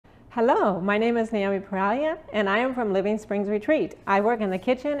Hello, my name is Naomi Paralia and I am from Living Springs Retreat. I work in the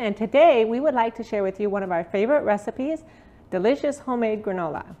kitchen and today we would like to share with you one of our favorite recipes, delicious homemade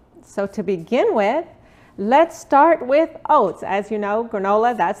granola. So to begin with, let's start with oats. As you know,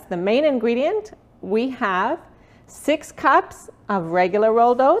 granola, that's the main ingredient. We have 6 cups of regular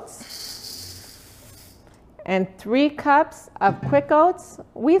rolled oats and 3 cups of quick oats.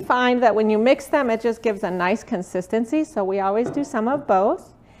 We find that when you mix them, it just gives a nice consistency, so we always do some of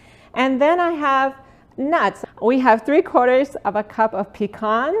both. And then I have nuts. We have 3/4 of a cup of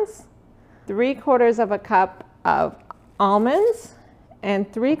pecans, 3/4 of a cup of almonds, and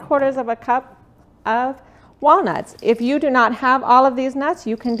 3/4 of a cup of walnuts. If you do not have all of these nuts,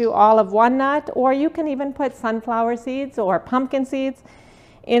 you can do all of one nut, or you can even put sunflower seeds or pumpkin seeds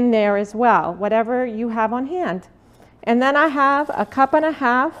in there as well, whatever you have on hand. And then I have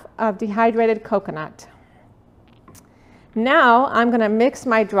 1.5 cups of dehydrated coconut. Now I'm going to mix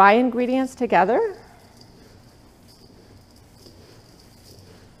my dry ingredients together.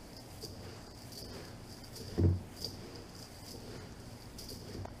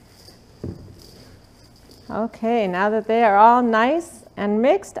 Okay, now that they are all nice and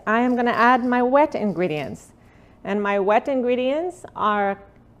mixed, I am going to add my wet ingredients. And my wet ingredients are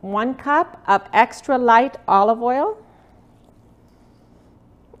 1 cup of extra light olive oil.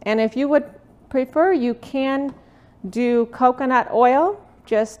 And if you would prefer, you can do coconut oil,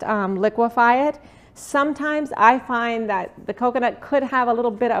 just liquefy it. Sometimes I find that the coconut could have a little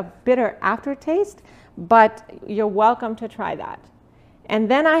bit of bitter aftertaste, but you're welcome to try that. And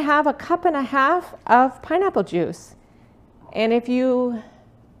then I have 1.5 cups of pineapple juice. And if you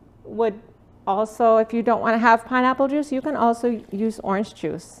would also, if you don't want to have pineapple juice, you can also use orange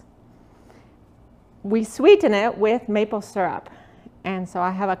juice. We sweeten it with maple syrup. And so I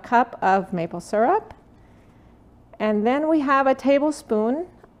have 1 cup of maple syrup. And then we have 1 tablespoon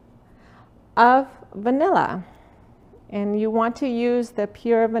of vanilla. And you want to use the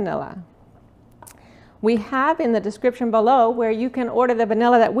pure vanilla. We have in the description below where you can order the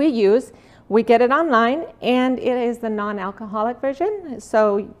vanilla that we use. We get it online and it is the non-alcoholic version.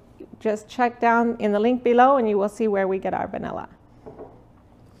 So just check down in the link below and you will see where we get our vanilla.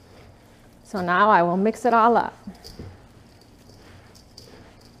 So now I will mix it all up.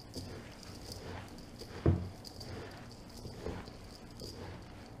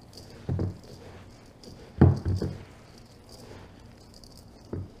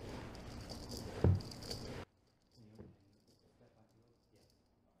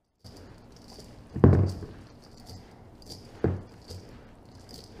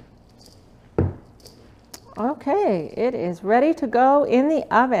 Okay, it is ready to go in the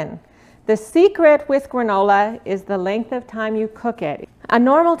oven. The secret with granola is the length of time you cook it. A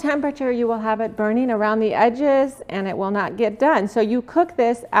normal temperature, you will have it burning around the edges and it will not get done. So you cook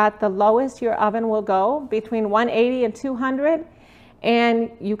this at the lowest your oven will go, between 180 and 200,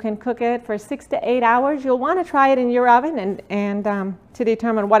 and you can cook it for 6 to 8 hours. You'll want to try it in your oven and to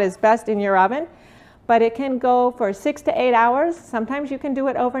determine what is best in your oven. But it can go for 6 to 8 hours. Sometimes you can do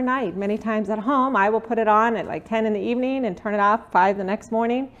it overnight. Many times at home, I will put it on at like 10 in the evening and turn it off 5 the next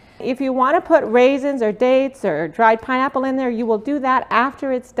morning. If you want to put raisins or dates or dried pineapple in there, you will do that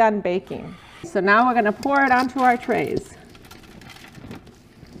after it's done baking. So now we're going to pour it onto our trays.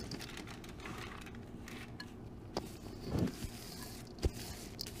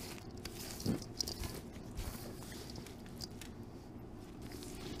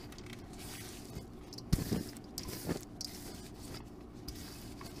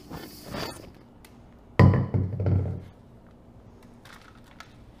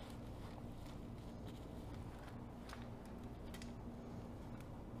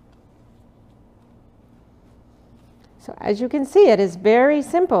 So as you can see, it is very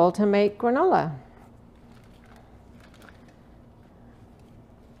simple to make granola.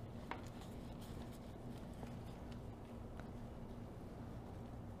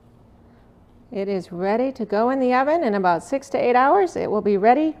 It is ready to go in the oven in about 6 to 8 hours. It will be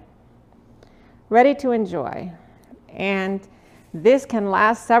ready to enjoy. And this can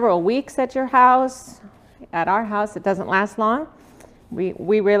last several weeks at your house. At our house, it doesn't last long.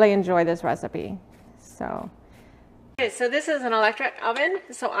 We really enjoy this recipe. Okay, so this is an electric oven,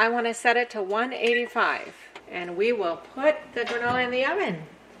 so I want to set it to 185, and we will put the granola in the oven.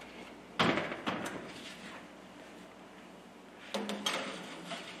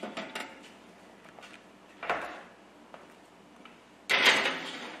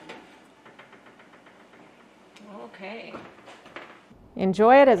 Okay.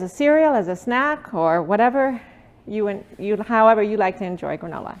 Enjoy it as a cereal, as a snack, or whatever however you like to enjoy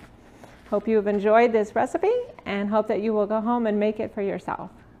granola. Hope you have enjoyed this recipe and hope that you will go home and make it for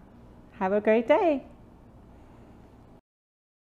yourself. Have a great day.